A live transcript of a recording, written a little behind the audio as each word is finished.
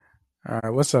All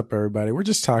right, what's up, everybody? We're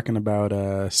just talking about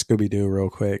Scooby Doo real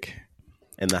quick.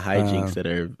 And the hijinks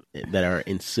that are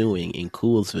ensuing in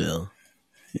Coolsville.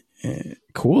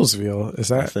 Coolsville, is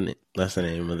that? That's the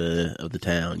name of the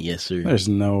town. Yes, sir. There's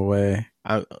no way.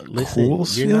 Listen,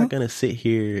 Coolsville? you're not gonna sit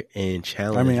here and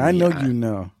challenge. I mean, I know you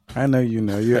know. I know you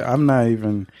know. I'm not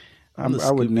even. I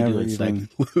would never even.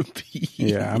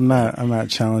 Yeah, I'm not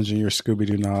challenging your Scooby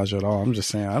Doo knowledge at all. I'm just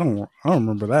saying I don't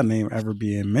remember that name ever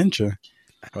being mentioned.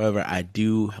 However, I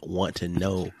do want to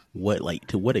know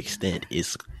to what extent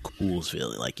is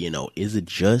Coolsville? Is it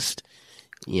just,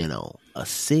 a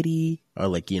city,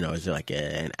 or is there is there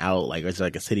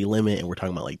like a city limit, and we're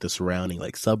talking about like the surrounding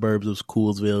like suburbs of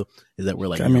Coolsville? Is that where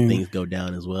things go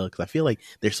down as well? Because I feel like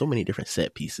there's so many different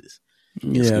set pieces.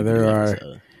 Yeah, there are.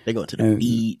 They're going to the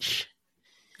beach.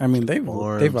 I mean, they've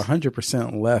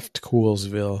 100% left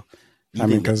Coolsville.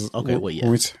 Because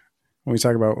when we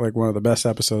talk about like one of the best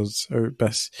episodes or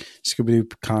best Scooby-Doo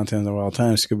content of all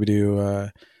time, Scooby-Doo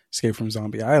Escape from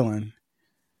Zombie Island,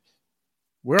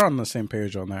 we're on the same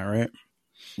page on that, right?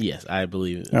 Yes, I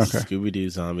believe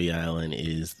Scooby-Doo Zombie Island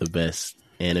is the best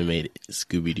animated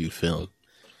Scooby-Doo film.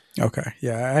 Okay.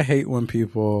 Yeah, I hate when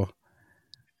people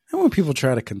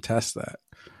try to contest that.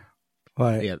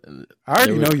 Like, yeah, I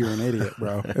already know you're an idiot,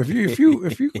 bro. If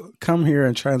you come here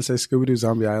and try and say Scooby-Doo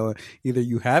Zombie Island, either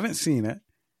you haven't seen it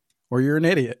or you're an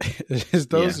idiot.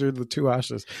 Those are the two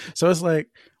options. So it's like,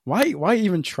 why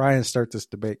even try and start this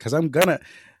debate? Because I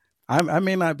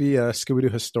may not be a Scooby-Doo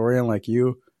historian like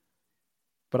you,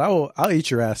 but I'll eat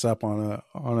your ass up on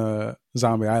a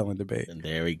Zombie Island debate. And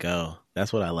there we go.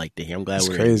 That's what I like to hear. I'm glad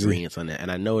we're in agreement on that. And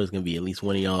I know there's going to be at least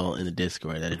one of y'all in the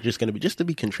Discord that are just going to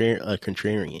be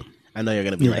contrarian. I know you're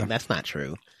going to be like, that's not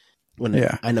true.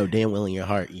 I know damn well in your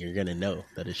heart you're going to know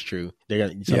that it's true.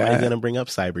 Somebody's going to bring up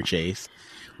Cyber Chase,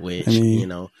 which,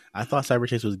 I thought Cyber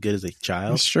Chase was good as a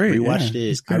child. It's straight. I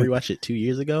rewatched it 2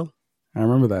 years ago. I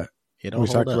remember that. We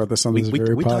talked about this on this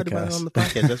very podcast. We talked about it on the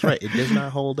podcast. That's right. It does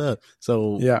not hold up.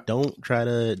 So don't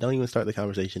even start the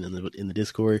conversation in the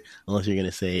Discord unless you're going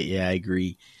to say, yeah, I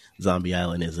agree. Zombie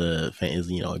Island is a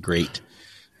great,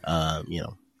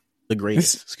 the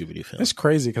greatest Scooby-Doo film. It's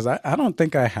crazy because I don't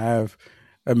think I have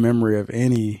a memory of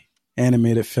any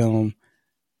animated film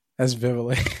as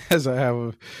vividly as I have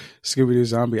of Scooby-Doo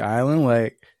Zombie Island.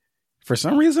 Like, for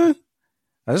some reason,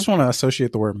 I just want to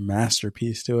associate the word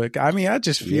masterpiece to it. I mean, I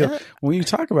just feel when you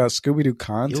talk about Scooby-Doo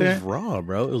content, it was raw,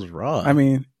 bro. It was raw. I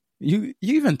mean, you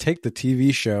even take the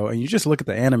TV show and you just look at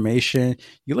the animation,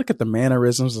 you look at the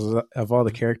mannerisms of all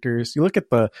the characters, you look at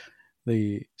the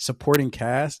supporting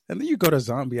cast, and then you go to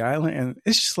Zombie Island, and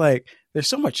it's just like there's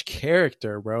so much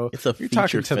character, bro. You're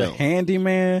talking to the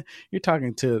handyman, you're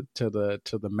talking to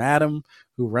the madam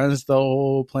who runs the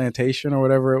whole plantation or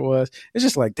whatever it was. It's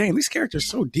just like, dang, these characters are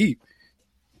so deep.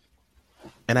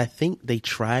 And I think they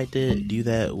tried to do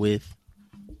that with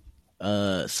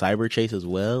Cyber Chase as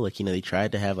well. They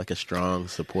tried to have like a strong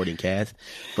supporting cast,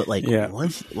 but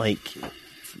once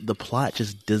the plot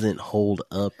just doesn't hold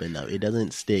up enough. It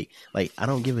doesn't stick. Like, I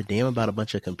don't give a damn about a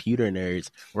bunch of computer nerds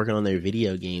working on their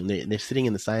video game. They're sitting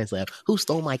in the science lab. Who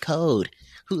stole my code?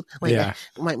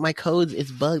 My code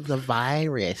is bugs, a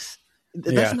virus.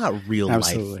 That's not real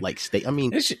life like state. I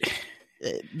mean, the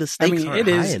stakes aren't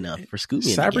high enough for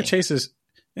Scooby. Cyber Chase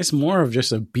it's more of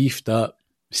just a beefed up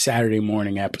Saturday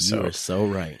morning episode. You are so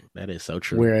right. That is so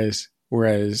true.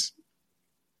 Whereas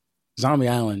Zombie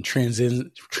Island transcends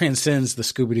the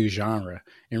Scooby-Doo genre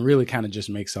and really kind of just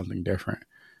makes something different.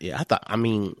 Yeah,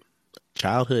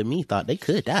 childhood me thought they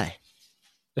could die.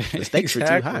 The stakes were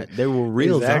too high. They were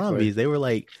real zombies. They were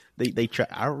like, they try.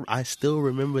 I still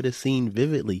remember the scene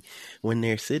vividly when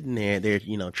they're sitting there, they're,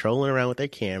 trolling around with their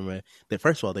camera.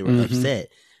 First of all, they were upset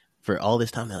for all this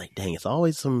time. They're like, dang, it's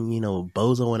always some,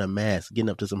 bozo in a mask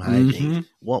getting up to some hijinks.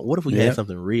 What if we had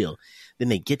something real? Then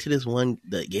they get to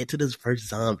this first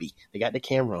zombie. They got the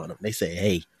camera on him. They say,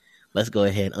 hey, let's go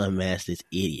ahead and unmask this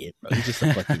idiot, bro. He's just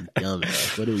a fucking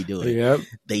dumbass. What are we doing? Yep.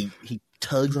 He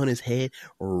tugs on his head,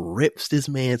 rips this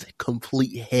man's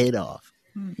complete head off.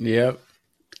 Yep.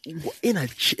 In a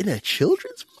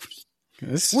children's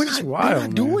movie? We're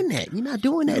not doing that. You're not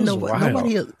doing that.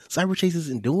 Nobody else. Cyber Chase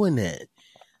isn't doing that.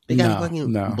 They got a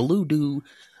fucking blue dude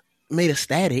made of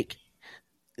static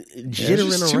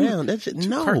jittering around. That's just,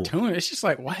 no cartoon. It's just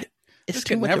like, what? It's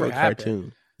too much of a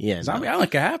cartoon. Yeah, Zombie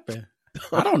Island can happen.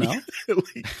 I don't know.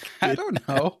 I don't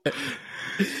know.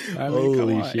 I mean,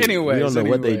 holy shit. Anyways, we don't know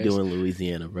what they do in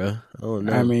Louisiana, bro. I don't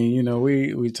know. I mean,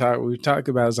 we talk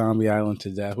about Zombie Island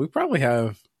to death. We probably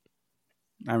have.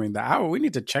 I mean, the hour. We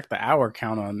need to check the hour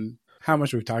count on how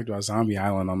much we've talked about Zombie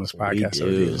Island on this podcast. So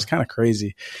it's kind of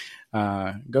crazy.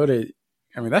 Go to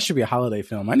I mean, that should be a holiday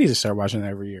film. I need to start watching that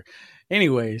every year.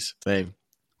 Anyways, same.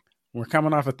 We're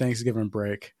coming off a Thanksgiving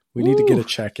break. We need to get a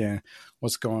check-in.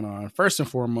 What's going on? First and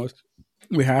foremost,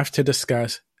 we have to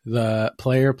discuss the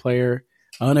player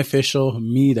unofficial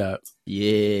meetup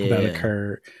that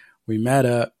occurred. We met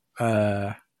up,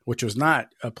 which was not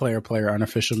a player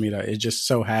unofficial meetup. It just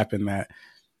so happened that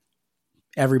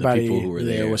everybody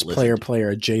there was player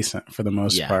adjacent for the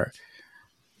most part.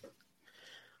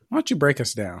 Why don't you break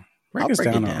us down? Break us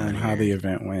down on how the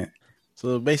event went.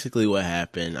 So basically what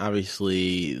happened,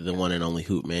 obviously the one and only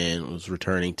Hoop Man was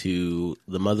returning to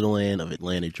the motherland of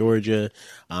Atlanta, Georgia,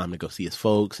 to go see his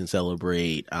folks and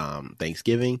celebrate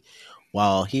Thanksgiving.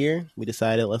 While here, we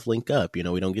decided let's link up. We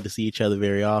don't get to see each other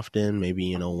very often,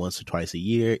 maybe, once or twice a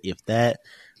year, if that.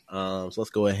 So let's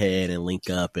go ahead and link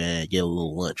up and get a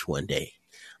little lunch one day.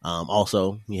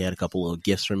 Also, he had a couple little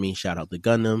gifts for me. Shout out to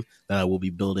Gundam that I will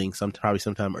be building probably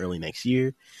sometime early next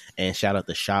year. And shout out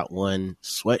the Shot One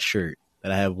sweatshirt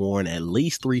that I have worn at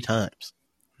least 3 times.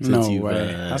 No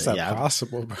way. That's not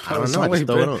possible, bro. I don't know. I just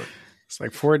throw it on. It's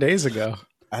like 4 days ago.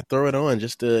 I throw it on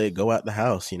just to go out the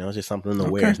house. It's just something to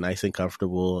wear. It's nice and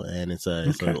comfortable, and it's a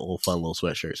little fun little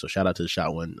sweatshirt. So shout out to the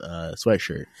Shot One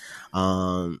sweatshirt.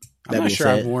 I'm not sure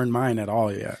I've worn mine at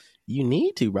all yet. You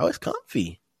need to, bro. It's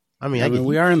comfy. I mean,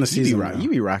 we are in the season. You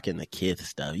be rocking the kids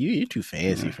stuff. You're too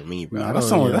fancy for me, bro.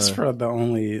 No, that's for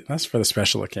the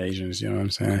special occasions. You know what I'm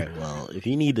saying? Okay, well, if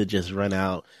you need to just run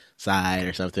outside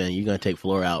or something, you're gonna take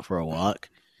Flora out for a walk.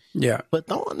 Yeah, but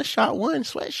throw on the Shot One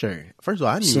sweatshirt. First of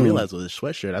all, I didn't even realize it was a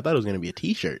sweatshirt. I thought it was gonna be a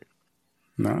t-shirt.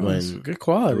 No, it's good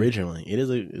quality. Originally, it is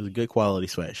a good quality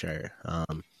sweatshirt.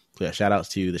 So yeah, shout outs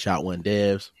to the Shot One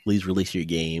devs. Please release your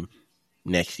game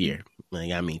next year. Come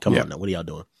on now, what are y'all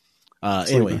doing?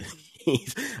 Anyway,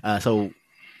 so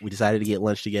we decided to get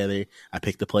lunch together. I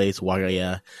picked the place,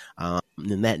 Wagaya. And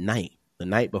then that night, the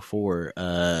night before,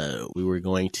 we were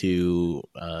going to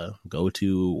go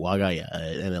to Wagaya,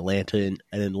 an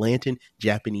Atlantan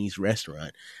Japanese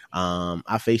restaurant. I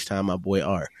FaceTime my boy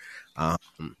R,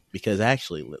 because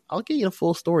actually, I'll give you a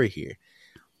full story here.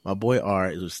 My boy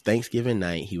R, it was Thanksgiving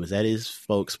night. He was at his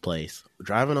folks' place,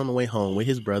 driving on the way home with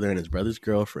his brother and his brother's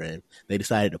girlfriend. They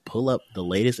decided to pull up the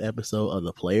latest episode of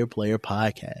the Player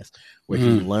podcast, where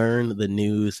he learned the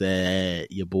news that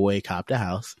your boy copped a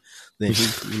house. Then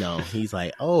he's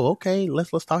like, "Oh, okay,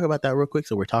 let's talk about that real quick."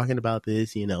 So we're talking about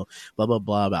this, blah blah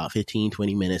blah, about 15,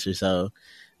 20 minutes or so.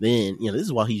 Then, this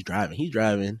is while he's driving.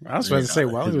 I was about to say,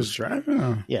 while he was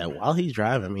driving? Yeah, while he's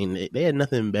driving. I mean, they had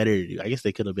nothing better to do. I guess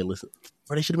they could have been listening,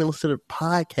 or they should have been listening to the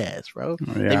podcast, bro.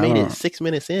 Yeah, they made it 6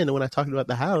 minutes in, and when I talked about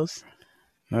the house,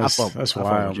 that's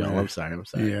wild, man. I'm sorry.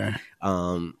 Yeah.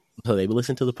 So they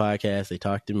listened to the podcast. They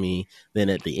talked to me.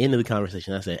 Then at the end of the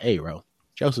conversation, I said, "Hey, bro,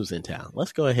 Joseph's in town.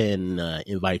 Let's go ahead and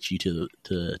invite you to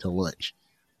lunch."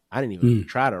 I didn't even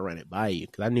try to run it by you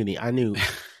because I knew.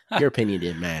 Your opinion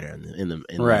didn't matter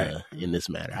in this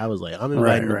matter. I was like, I'm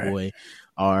inviting the boy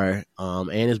R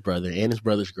and his brother and his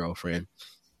brother's girlfriend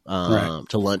to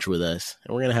lunch with us,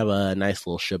 and we're gonna have a nice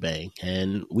little shebang.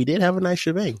 And we did have a nice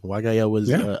shebang. Wagaya was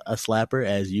a slapper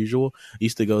as usual.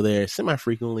 Used to go there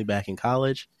semi-frequently back in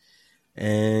college,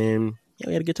 and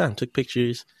we had a good time. Took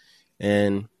pictures,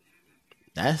 and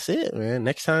that's it, man.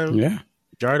 Next time,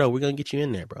 Jardo, we're gonna get you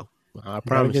in there, bro. I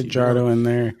promise you. Get Jardo in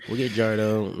there. We'll get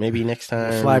Jardo. Maybe next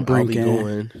time. We'll fly Brink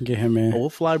in. Get him in. We'll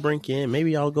fly Brink in.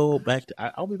 Maybe I'll go back.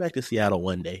 I'll be back to Seattle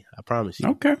one day. I promise you.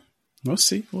 Okay. We'll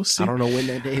see. I don't know when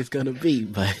that day is going to be,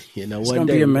 but it's going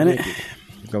to be a minute.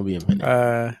 It's going to be a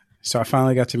minute. So I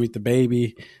finally got to meet the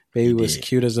baby. Baby was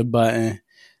cute as a button.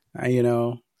 I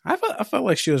felt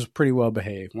like she was pretty well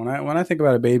behaved. When I think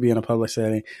about a baby in a public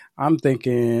setting, I'm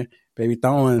thinking baby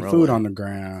throwing food on the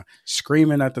ground,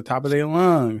 screaming at the top of their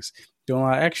lungs, doing a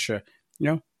lot extra.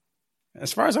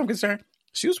 As far as I'm concerned,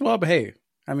 she was well behaved.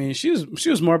 I mean, she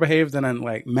was more behaved than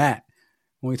like Matt.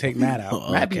 When we take Matt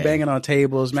out, Matt be banging on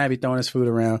tables, Matt be throwing his food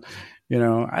around.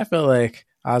 I feel like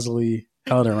Osley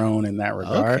held her own in that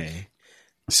regard. Okay.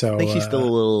 So I think she's still a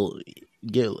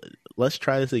little. Let's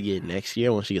try this again next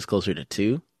year when she gets closer to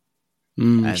 2.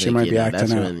 She might be acting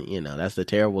that's out. When, that's the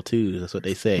terrible 2. That's what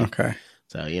they say. Okay.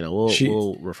 So,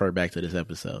 we'll refer back to this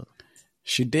episode.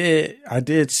 I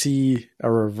did see a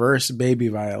reverse baby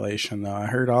violation, though. I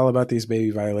heard all about these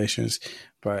baby violations,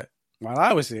 but while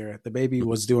I was there, the baby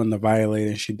was doing the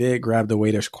violating. She did grab the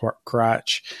waiter's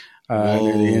crotch near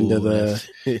the end of the.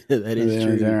 That is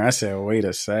true. Dinner. I said, "Wait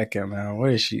a second, now.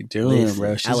 What is she doing,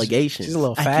 bro? Allegations. She's a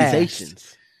little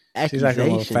fast. She's like a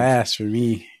little fast for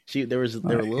me." There were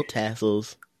little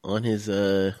tassels on his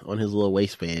little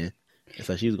waistband.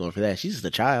 So she was going for that. She's just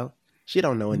a child. She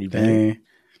don't know any better.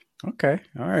 Okay.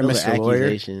 All right, Those Mr. Lawyer.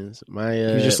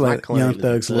 You just like Young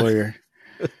Thug's lawyer.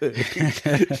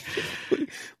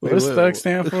 What does Thug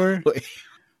stand for?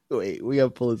 Wait, we gotta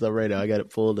pull this up right now. I got it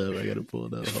pulled up.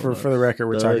 For the record,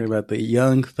 we're talking about the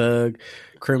Young Thug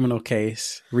criminal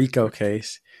case, RICO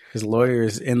case. His lawyer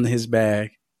is in his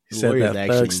bag. He said that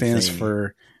Thug stands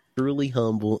for truly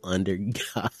humble under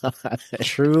God.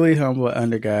 Truly humble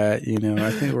under God. You know,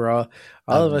 I think we're all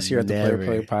of us here at the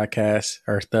Player podcast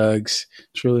are thugs.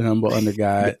 Truly humble under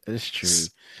God. That's true.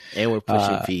 And we're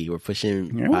pushing P. We're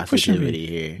pushing positivity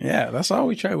here. Yeah, that's all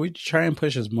we try. We try and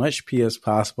push as much P as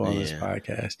possible on this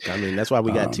podcast. I mean, that's why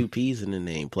we got 2 P's in the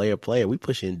name. Player. We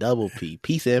pushing double P.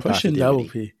 Peace and pushing positivity. Double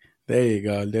P. There you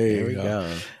go. There you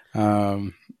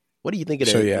go. What do you think of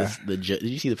the judge? Did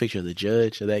you see the picture of the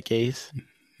judge of that case?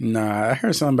 Nah, I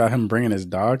heard something about him bringing his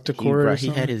dog to court. He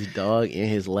had his dog in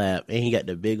his lap, and he got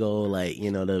the big old,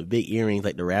 the big earrings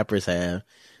like the rappers have,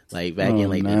 like back in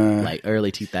the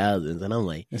early 2000s. And I'm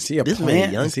like, is he a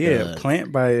plant? Is he a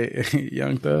plant by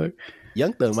Young Thug?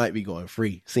 Young Thug might be going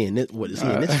free. Seeing this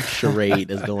charade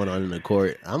that's going on in the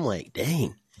court, I'm like,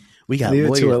 dang. We got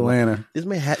lawyers to Atlanta. This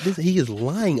man, he is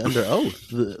lying under oath.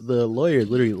 The lawyer is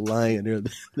literally lying under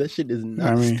that shit does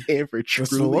not stand for truth.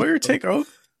 Does the lawyer take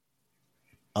oath?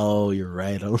 Oh, you're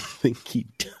right. I don't think he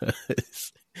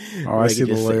does. Oh, I see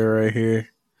the lawyer right here.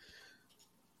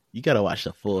 You gotta watch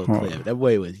the full clip. That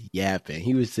boy was yapping.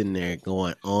 He was sitting there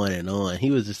going on and on.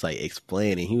 He was just like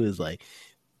explaining. He was like,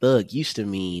 "Thug used to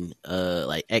mean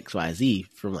like XYZ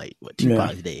from like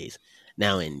Tupac's days.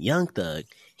 Now in Young Thug,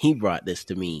 he brought this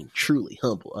to mean truly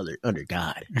humble under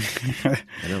God." And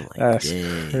I'm like, that's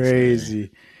crazy. Man.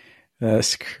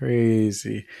 That's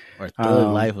crazy. Or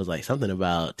Thug Life was like something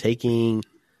about taking.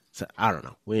 So, I don't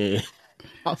know.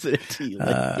 I'll send it to you.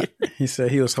 He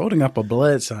said he was holding up a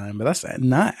blood sign, but that's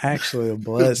not actually a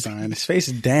blood sign. It's face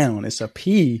down. It's a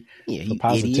P for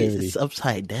positivity. It's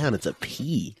upside down. It's a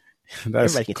P.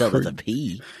 Everybody can tell it's a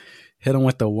P. Hit him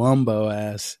with the wumbo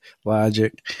ass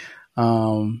logic.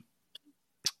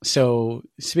 So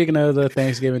speaking of the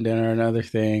Thanksgiving dinner, another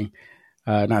thing,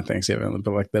 not Thanksgiving,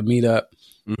 but like the meetup,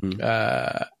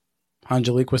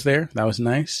 Angelique was there. That was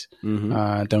nice.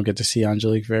 Don't get to see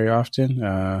Angelique very often.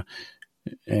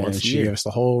 And she gave us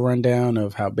the whole rundown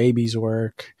of how babies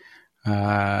work,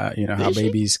 how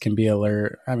babies can be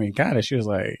alert. I mean, she was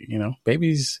like,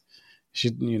 babies,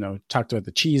 she, talked about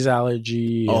the cheese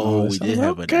allergy. Oh, we did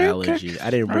have an allergy.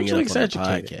 I didn't bring it up on the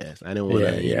podcast. I didn't want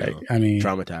to,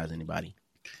 traumatize anybody.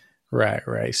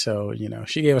 Right. So,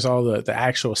 she gave us all the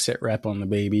actual sit rep on the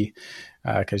baby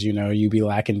because, you be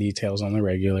lacking details on the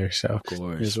regular. So, of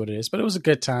course, it is what it is. But it was a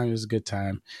good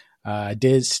time. I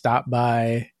did stop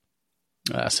by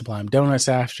Sublime Donuts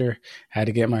after. Had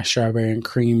to get my strawberry and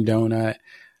cream donut.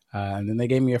 And then they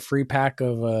gave me a free pack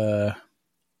of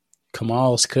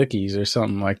Kamal's cookies or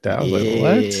something like that. I was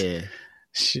like,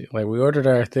 what? We ordered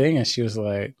our thing and she was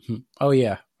like, oh,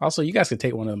 yeah. Also, you guys could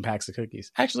take one of them packs of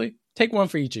cookies. Actually, take one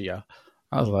for each of y'all.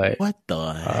 I was like, what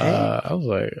the heck? I was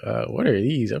like, what are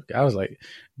these? I was like,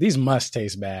 these must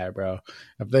taste bad, bro.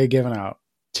 If they giving out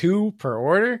 2 per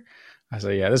order, I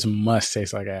said, yeah, this must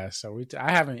taste like ass. So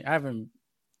I haven't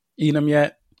eaten them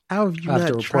yet. How have you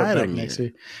not tried them next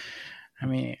week? I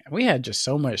mean, we had just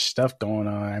so much stuff going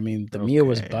on. I mean, the meal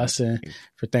was busting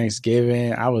for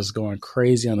Thanksgiving. I was going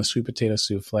crazy on the sweet potato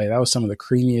souffle. That was some of the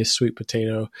creamiest sweet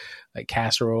potato, like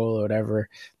casserole or whatever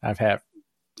I've had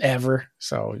ever.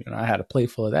 So, I had a plate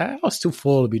full of that. I was too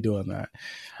full to be doing that.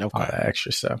 All that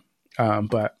extra stuff.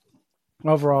 But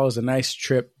overall, it was a nice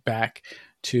trip back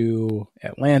to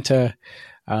Atlanta.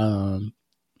 And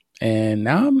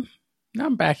now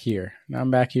I'm back here. Now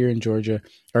I'm back here in Georgia,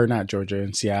 or not Georgia,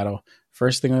 in Seattle.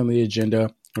 First thing on the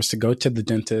agenda was to go to the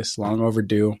dentist. Long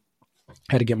overdue.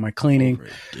 Had to get my cleaning.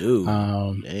 Overdue.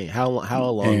 Dang, how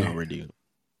long overdue?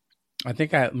 I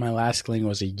think my last cleaning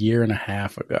was 1.5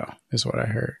 years ago. Is what I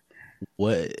heard.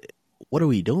 What are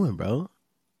we doing, bro?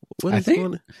 I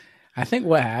think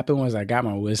what happened was I got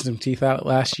my wisdom teeth out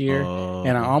last year,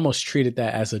 and I almost treated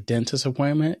that as a dentist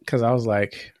appointment because I was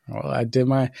like, well, I did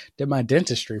my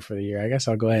dentistry for the year. I guess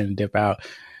I'll go ahead and dip out.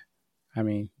 I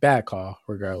mean, bad call,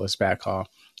 regardless, bad call.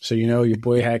 So, your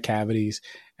boy had cavities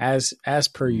as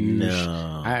per usual.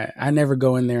 No. I never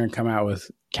go in there and come out with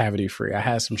cavity free. I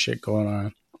had some shit going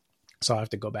on. So I have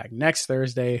to go back next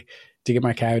Thursday to get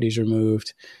my cavities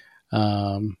removed.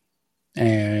 And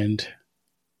then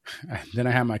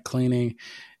I had my cleaning,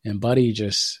 and Buddy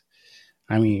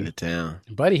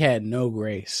Buddy had no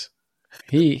grace.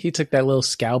 He took that little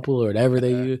scalpel or whatever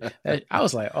they use. I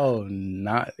was like, oh,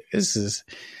 this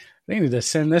They need to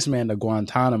send this man to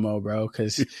Guantanamo, bro,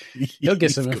 because he'll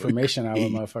get some information out of a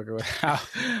motherfucker.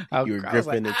 You were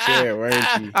gripping the chair, weren't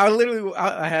you?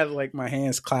 I had like my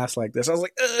hands clasped like this. I was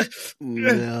like,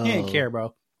 no. He ain't care,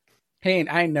 bro. I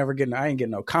ain't getting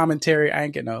no commentary. I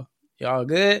ain't getting no, y'all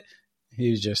good? He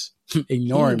was just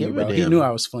ignoring me, bro. He knew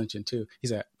I was flinching too. He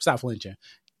said, stop flinching.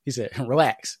 He said,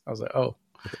 relax. I was like, oh.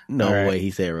 No way.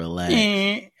 He said, relax.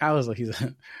 I was like, he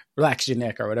said, relax your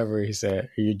neck or whatever he said,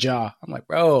 or your jaw. I'm like,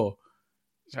 bro,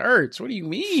 it hurts. What do you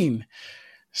mean?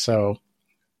 So,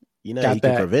 you can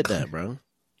prevent that, bro.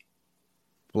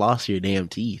 Floss your damn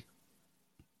teeth.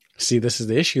 See, this is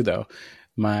the issue, though.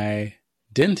 My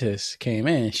dentist came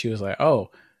in. She was like,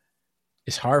 oh,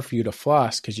 it's hard for you to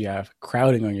floss because you have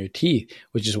crowding on your teeth,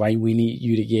 which is why we need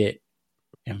you to get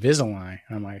Invisalign.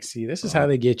 And I'm like, see, this is how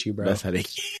they get you, bro. That's how they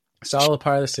get you. It's all a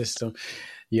part of the system.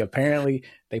 They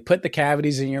put the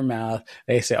cavities in your mouth.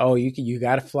 They say, oh, you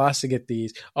got to floss to get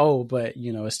these. Oh, but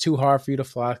it's too hard for you to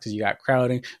floss because you got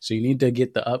crowding. So you need to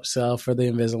get the upsell for the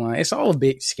Invisalign. It's all a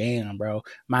big scam, bro.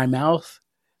 My mouth,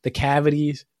 the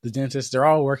cavities, the dentist, they're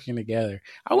all working together.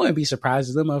 I wouldn't be surprised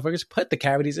if the motherfuckers put the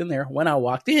cavities in there when I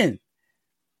walked in.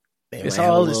 It's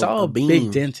all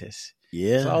big dentists.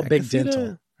 Yeah. It's all big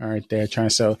dental. All right, there trying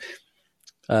to sell.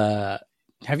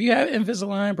 Have you had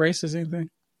Invisalign braces, anything?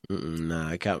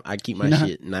 Nah, I keep my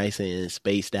shit nice and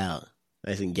spaced out,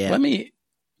 nice and gapped.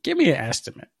 Give me an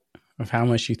estimate of how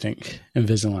much you think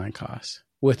Invisalign costs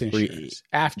with insurance.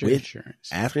 After insurance,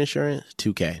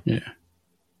 $2,000. Yeah,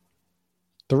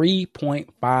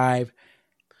 $3,500.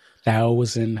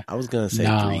 I was gonna say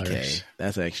 $3,000.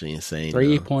 That's actually insane.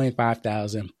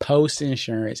 $3,500 post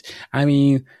insurance. I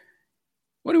mean,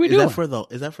 what are we doing?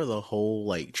 Is that for the whole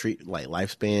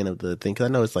lifespan of the thing? Because I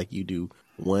know it's like you do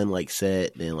one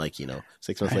set, then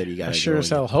 6 months later you got. I sure as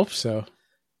hell hope so.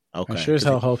 Okay, I sure as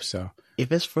hell hope so.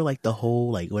 If it's for the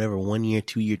whole whatever 1 year,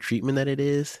 2 year treatment that it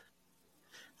is,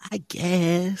 I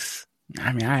guess.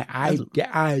 I mean, I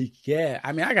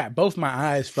got both my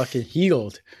eyes fucking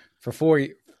healed for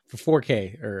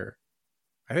 4K, or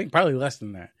I think probably less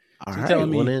than that. All right,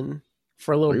 telling me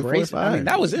for a little brace. I mean,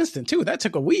 that was instant too. That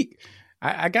took a week.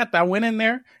 I went in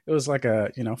there. It was like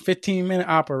a 15-minute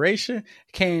operation.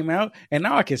 Came out, and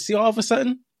now I can see all of a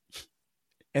sudden.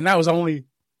 And that was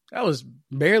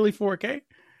barely 4K. And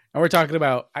we're talking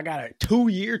about I got a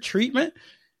 2-year treatment.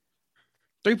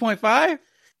 3.5.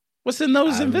 What's in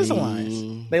those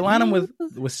Invisaligns? They line them with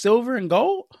silver and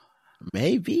gold.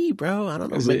 Maybe, bro. I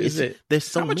don't know. There's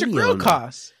so many. How much a grill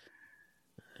costs?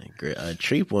 A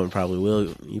cheap one probably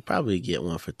will. You probably get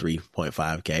one for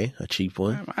 3.5K. A cheap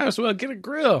one. I might as well get a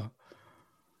grill.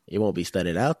 It won't be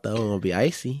studded out though. It won't be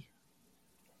icy.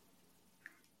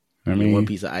 I mean, one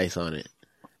piece of ice on it,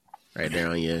 right there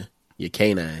on your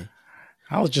canine.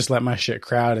 I'll just let my shit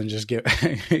crowd and just get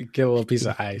a little piece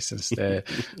of ice instead.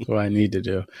 That's what I need to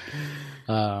do.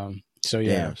 So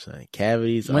yeah, damn,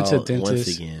 cavities. Went to dentist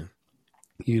once again.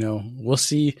 We'll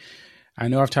see. I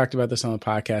know I've talked about this on the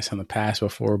podcast in the past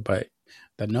before, but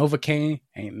the Novocaine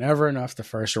ain't never enough the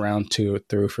first round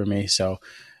through for me. So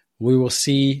we will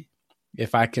see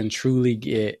if I can truly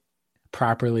get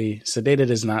properly sedated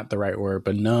is not the right word,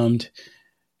 but numbed.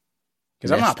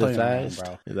 Because I'm not playing around,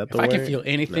 bro. Is that if I can feel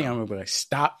anything, I'm gonna be like,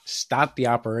 stop the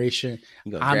operation.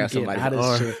 I'm getting out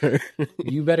of this shit.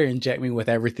 You better inject me with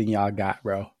everything y'all got,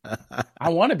 bro. I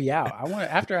want to be out.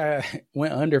 After I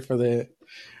went under for the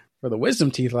wisdom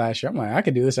teeth last year, I'm like, I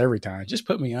could do this every time. Just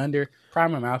put me under, pry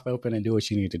my mouth open, and do what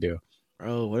you need to do.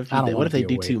 Bro, what if they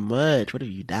do too much? What if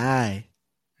you die?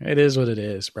 It is what it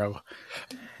is, bro.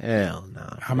 Hell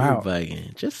no. I'm out.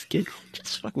 Bugging. Just get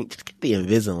the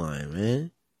Invisalign,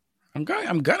 man. I'm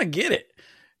gonna get it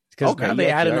because now they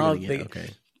added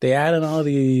all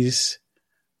these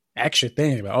extra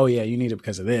things. But, oh yeah, you need it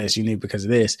because of this. You need it because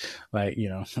of this.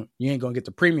 You ain't gonna get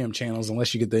the premium channels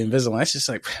unless you get the Invisalign. It's just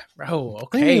like, bro,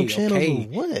 okay, premium channels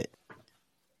what?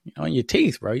 On your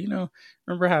teeth, bro.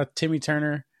 Remember how Timmy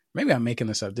Turner? Maybe I'm making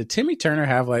this up. Did Timmy Turner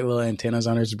have little antennas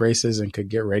on his braces and could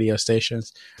get radio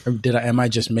stations? Or am I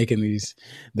just making this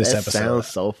episode? That sounds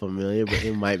so familiar, but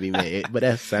it might be made. But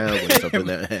that sounds like something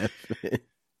that happened.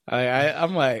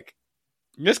 I'm like,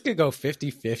 this could go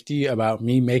 50-50 about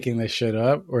me making this shit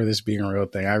up or this being a real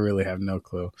thing. I really have no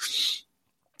clue.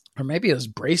 Or maybe it was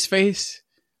brace face.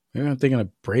 Maybe I'm thinking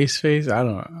of brace face. I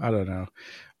don't know.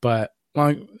 But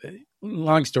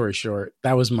long story short,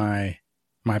 that was my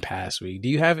past week. Do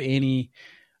you have any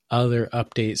other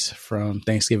updates from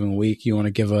Thanksgiving week? You want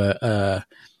to give a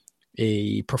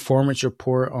performance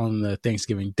report on the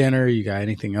Thanksgiving dinner? You got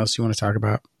anything else you want to talk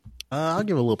about? I'll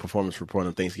give a little performance report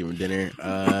on Thanksgiving dinner.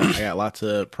 I got lots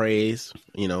of praise,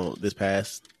 this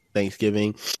past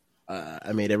Thanksgiving.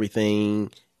 I made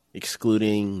everything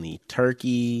excluding the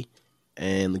turkey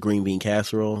and the green bean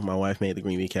casserole. My wife made the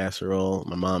green bean casserole.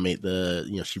 My mom made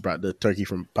she brought the turkey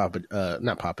from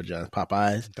not Papa John's,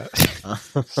 Popeyes.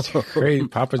 That's crazy.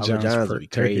 Papa John's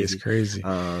turkey is crazy.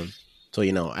 So,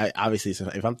 I obviously,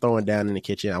 if I'm throwing down in the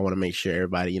kitchen, I want to make sure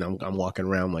everybody, I'm walking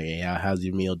around like, hey, how's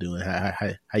your meal doing?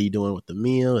 How you doing with the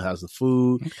meal? How's the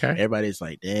food? Okay. Everybody's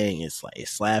like, dang, it's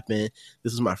slapping.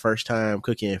 This is my first time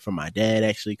cooking for my dad,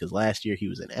 actually, because last year he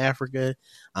was in Africa.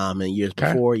 And years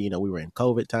before, we were in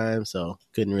COVID time, so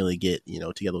couldn't really get,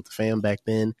 together with the fam back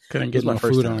then. Couldn't get no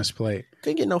food on his plate.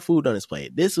 Couldn't get no food on his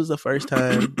plate. This was the first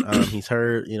time he's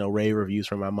heard, rave reviews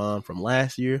from my mom from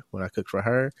last year when I cooked for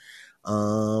her.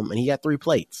 And he got 3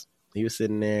 plates. He was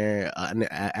sitting there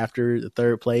after the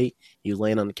 3rd plate. He was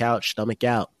laying on the couch, stomach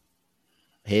out,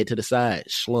 head to the side,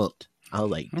 slumped. I was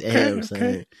like, damn,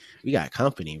 son, we got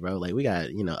company, bro. Like, we got,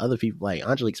 other people, like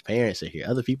Angelique's parents are here.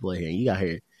 Other people are here. You got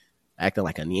her acting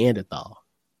like a Neanderthal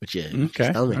with your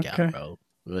stomach out, bro.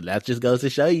 But that just goes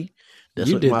to show you.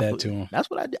 You did that to him. That's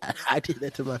what I did. I did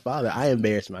that to my father. I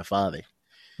embarrassed my father.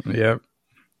 Yep.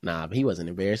 Nah, but he wasn't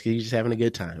embarrassed because he was just having a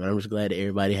good time. And I'm just glad that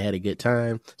everybody had a good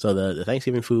time. So the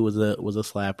Thanksgiving food was a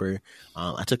slapper.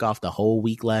 I took off the whole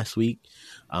week last week.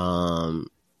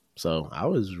 So I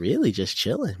was really just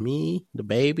chilling. Me, the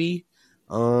baby.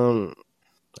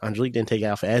 Angelique didn't take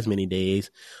out for as many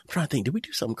days. I'm trying to think, did we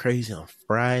do something crazy on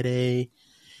Friday?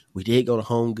 We did go to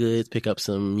Home Goods, pick up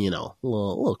some,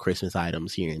 little Christmas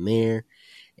items here and there.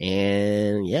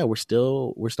 And yeah, we're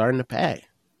starting to pack.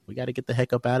 We got to get the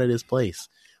heck up out of this place.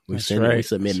 We're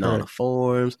submitting all the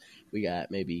forms. We got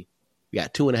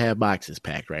 2.5 boxes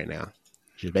packed right now,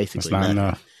 which is basically not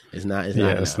enough. It's not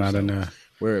enough.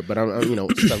 But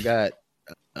I've got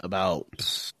about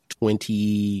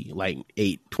 20. I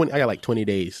got like 20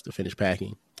 days to finish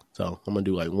packing. So I'm gonna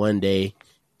do like one day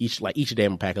each day.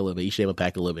 I'm gonna pack a little bit. Each day I'm gonna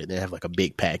pack a little bit. Then have like a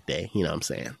big pack day. You know what I'm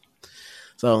saying?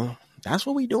 So that's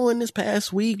what we doing this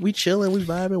past week. We chilling, we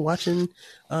vibing, watching.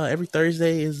 Every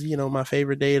Thursday is, my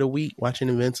favorite day of the week. Watching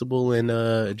Invincible and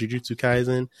Jujutsu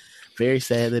Kaisen. Very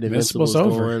sad that Invincible's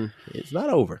over. It's not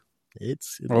over.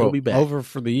 It'll be back. Over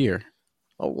for the year.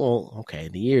 Oh well, okay.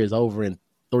 The year is over in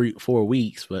 3-4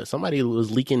 weeks, but somebody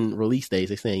was leaking release dates.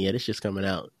 They're saying, yeah, this just coming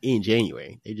out in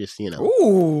January. They just,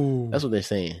 Ooh, that's what they're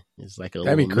saying. It's like a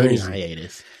that'd little be crazy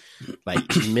hiatus. Like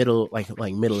middle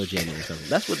of January or something.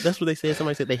 That's what they said.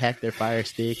 Somebody said they hacked their Fire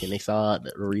Stick and they saw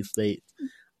the release date.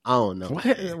 I don't know.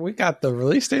 What? We got the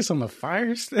release dates on the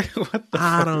Fire Stick. What the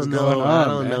I fuck don't is know. going on, I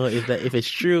don't man? know if it's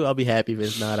true. I'll be happy. If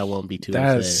it's not, I won't be too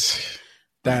upset.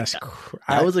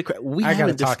 That was we I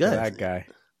haven't gotta talk to discussed that guy.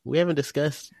 We haven't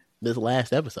discussed this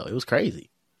last episode. It was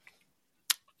crazy.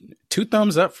 2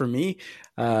 thumbs up for me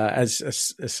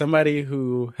as somebody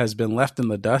who has been left in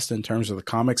the dust in terms of the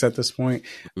comics at this point.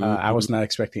 I was not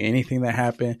expecting anything to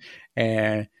happen,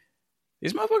 and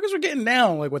these motherfuckers were getting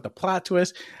down like with the plot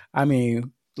twist. I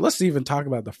mean, let's even talk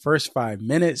about the first 5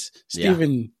 minutes.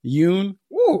 Stephen Yeun,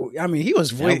 woo, I mean, he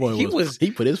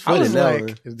put his foot in there.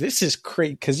 Like, this is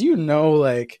crazy because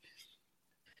like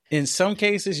in some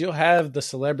cases you'll have the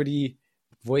celebrity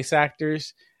voice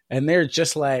actors, and they're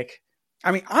just like.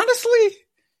 I mean, honestly,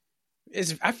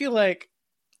 I feel like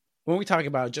when we talk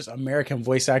about just American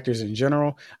voice actors in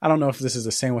general, I don't know if this is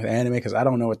the same with anime because I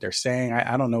don't know what they're saying.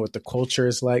 I don't know what the culture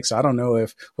is like. So I don't know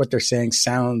if what they're saying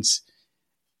sounds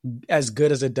as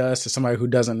good as it does to somebody who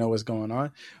doesn't know what's going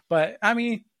on. But I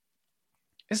mean,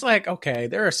 it's like, okay,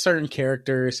 there are certain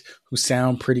characters who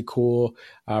sound pretty cool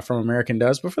from American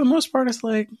dubs. But for the most part, it's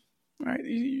like, all right,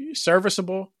 you're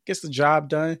serviceable, gets the job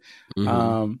done.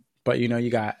 Mm-hmm. But, you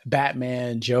got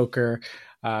Batman, Joker,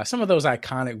 some of those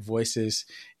iconic voices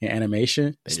in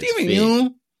animation. Stephen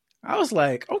Yeun, I was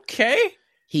like, okay.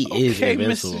 He is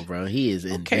invincible, bro. He is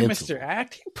invincible. Okay, Mr.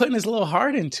 Act. He putting his little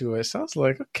heart into it. So I was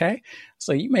like, okay.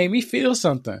 So you made me feel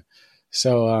something.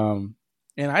 So,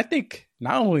 and I think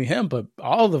not only him, but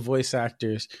all the voice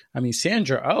actors. I mean,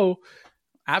 Sandra Oh,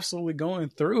 absolutely going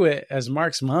through it as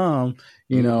Mark's mom,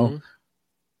 know.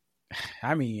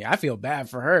 I mean, I feel bad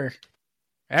for her.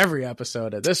 Every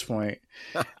episode at this point.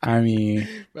 I mean,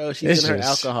 bro, she's in her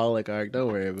alcoholic arc.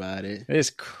 Don't worry about it. It's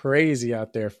crazy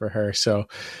out there for her. So,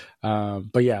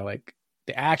 but yeah, like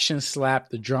the action slap,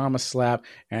 the drama slap,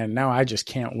 and now I just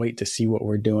can't wait to see what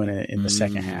we're doing in the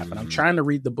second half. And I'm trying to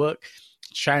read the book,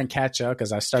 try and catch up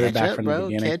because I started back from the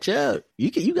beginning. Catch up.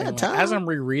 You got time. As I'm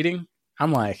rereading,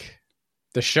 I'm like,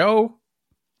 the show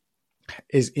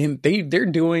is they're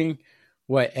doing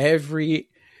what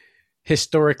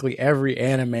historically every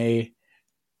animators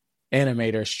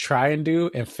try and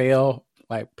do and fail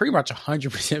like pretty much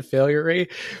 100% failure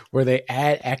rate where they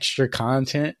add extra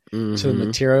content to the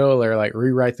material or like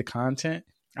rewrite the content.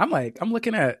 I'm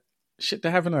looking at shit that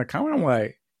happened in the comment. I'm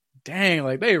like, dang,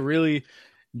 like they really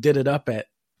did it up at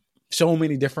so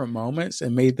many different moments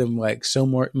and made them like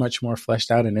much more fleshed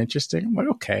out and interesting. I'm like,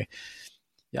 okay,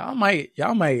 y'all might,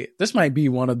 this might be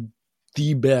one of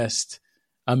the best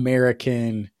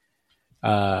American,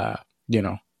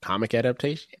 comic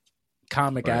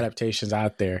adaptations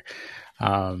out there.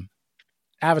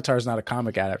 Avatar is not a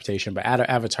comic adaptation, but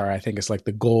Avatar, I think, is like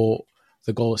the gold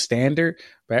standard.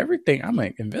 But everything, I'm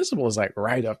like, Invincible is like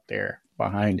right up there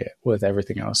behind it with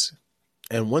everything else.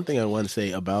 And one thing I want to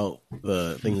say about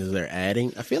the things that they're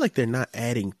adding, I feel like they're not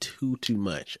adding too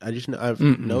much. I've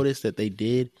noticed that they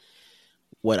did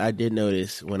what I did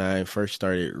notice when I first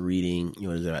started reading. It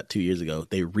was about 2 years ago.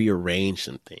 They rearranged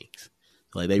some things,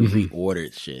 like they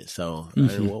reordered shit. So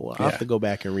I'll have to go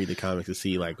back and read the comics to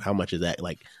see like how much is that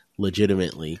like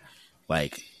legitimately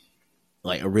like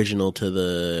original to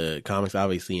the comics.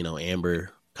 Obviously,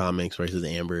 Amber comics versus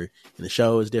Amber in the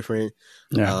show is different.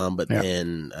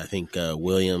 Then I think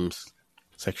William's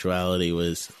sexuality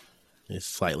is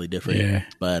slightly different. Yeah.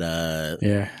 But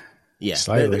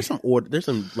there's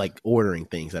some like ordering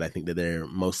things that I think that they're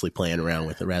mostly playing around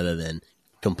with rather than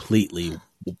completely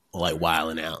like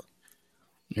wilding out.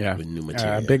 Yeah. With new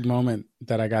material. A big moment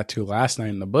that I got to last night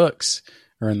in the books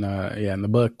or in the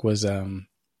book was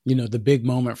the big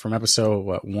moment from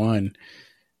episode 1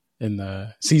 in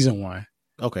the season 1.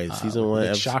 Okay, season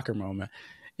 1 shocker moment.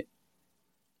 You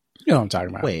know what I'm talking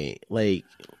about? Wait, like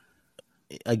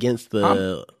against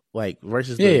the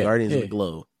versus the Guardians of the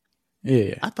Globe.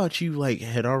 Yeah. I thought you like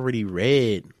had already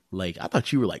read. Like I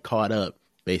thought you were like caught up,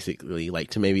 basically, like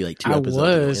to maybe like 2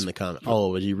 episodes in the comic. Oh,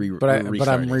 was you but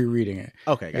I'm rereading it.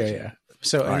 Okay, gotcha. Yeah.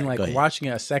 So and watching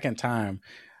it a second time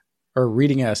or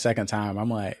reading it a second time,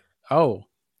 I'm like, oh,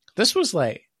 this was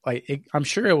I'm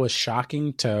sure it was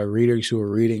shocking to readers who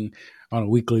were reading on a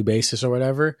weekly basis or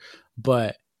whatever,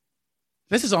 but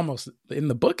this is almost in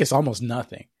the book. It's almost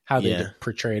nothing how they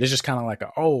portray it. It's just kind of like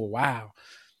oh wow.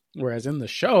 Whereas in the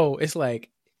show, it's like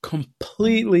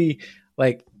completely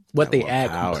like what they add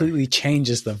completely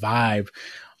changes the vibe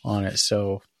on it.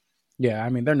 So yeah, I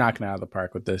mean they're knocking it out of the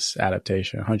park with this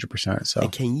adaptation, 100%. So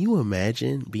and can you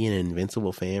imagine being an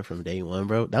Invincible fan from day one,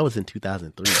 bro? That was in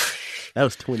 2003. That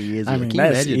was 20 years ago. Can you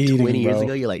imagine 20 years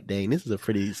ago? You're like, dang, this is a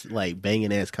pretty like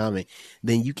banging ass comic.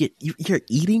 Then you get you're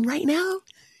eating right now.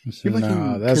 You're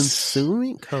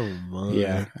consuming. Come on.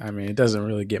 Yeah, I mean it doesn't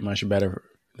really get much better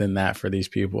than that for these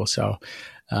people. So,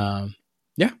 in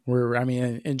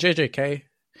JJK,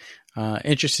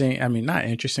 interesting. I mean, not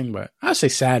interesting, but I'd say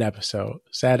sad episode.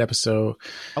 I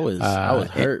was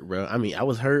hurt, bro. I mean, I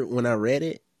was hurt when I read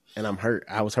it, and I'm hurt.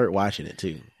 I was hurt watching it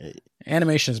too.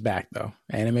 Animation's back though.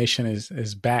 Animation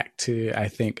is back to, I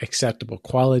think, acceptable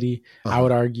quality. I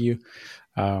would argue,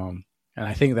 and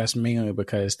I think that's mainly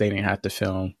because they didn't have to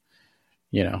film,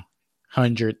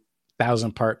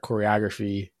 100,000 part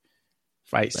choreography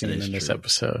fight scene in this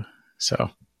episode. So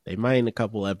they might in a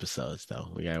couple episodes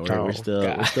though. We're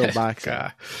still boxing.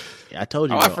 Yeah, I told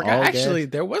you. I forgot. Actually,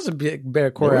 there was a bit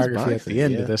of choreography at the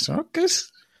end of this one.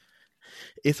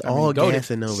 It's all gas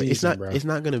and Nova. It's not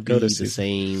going to be the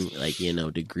same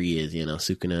degree as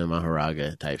Sukuna and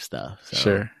Maharaga type stuff.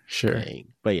 So, sure.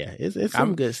 But yeah, it's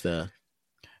some good stuff.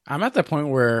 I'm at the point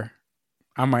where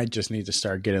I might just need to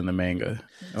start getting the manga.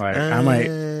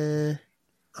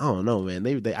 I don't know, man.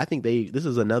 I think this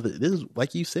is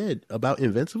like you said about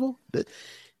Invincible.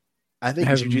 I think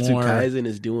Jujutsu Kaisen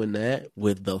is doing that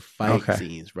with the fight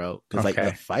scenes, bro. Because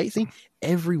the fight scene,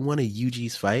 every one of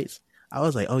Yuji's fights, I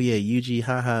was like, oh yeah, Yuji,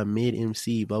 haha, mid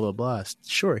MC, blah blah blah.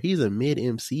 Sure, he's a mid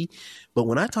MC, but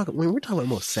when we're talking about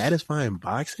most satisfying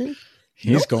boxing,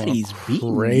 he's beating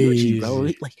Yuji, bro.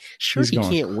 Like, sure, he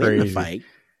can't win the fight.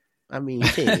 I mean, he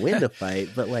can't win the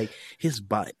fight, but like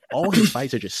all his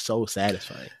fights are just so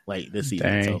satisfying. Like this season,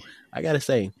 Dang. So I gotta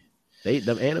say, the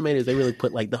animators really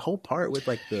put like the whole part with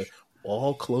like the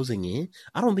all closing in.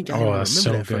 I don't think I remember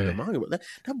that from the manga, but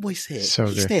that boy said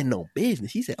he stand no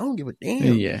business. He said, I don't give a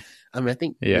damn. Yeah, I mean, I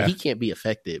think he can't be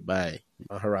affected by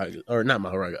Mahito's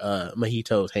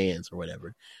hands or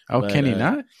whatever. Oh, can he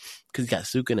not? Because he got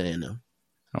Sukuna in him.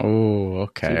 Oh,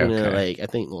 okay. Sukuna, like I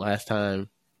think last time.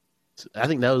 I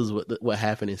think that was what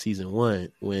happened in season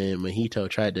 1 when Mahito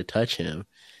tried to touch him,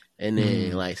 and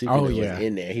then like Sukuna was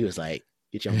in there. He was like,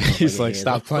 "Get your he's like,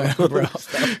 stop playing, bro.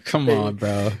 Come on,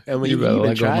 bro." And when you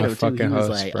even tried him too, he was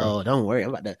like, bro. "Oh, don't worry, I'm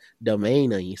about to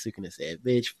domain on you." Sukuna said,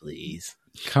 "Bitch, please,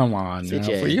 come on, sit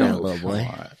your ass down, little boy.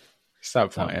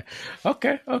 Stop playing."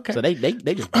 Okay. So they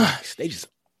just box. They just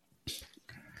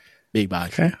Big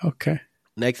box. Okay.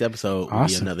 Next episode will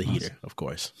be another heater, of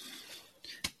course.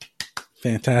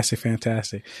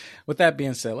 Fantastic. With that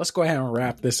being said, let's go ahead and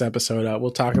wrap this episode up.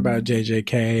 We'll talk about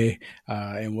JJK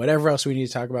and whatever else we need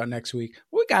to talk about next week.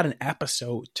 We got an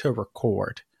episode to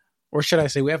record. Or should I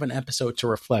say we have an episode to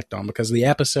reflect on, because the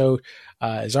episode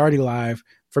is already live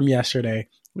from yesterday.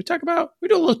 We do a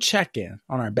little check-in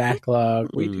on our backlog.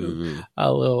 We do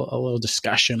a little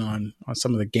discussion on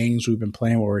some of the games we've been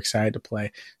playing, what we're excited to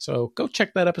play. So go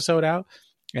check that episode out.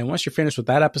 And once you're finished with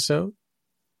that episode,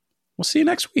 we'll see you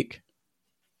next week.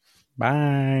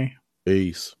 Bye.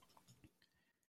 Peace.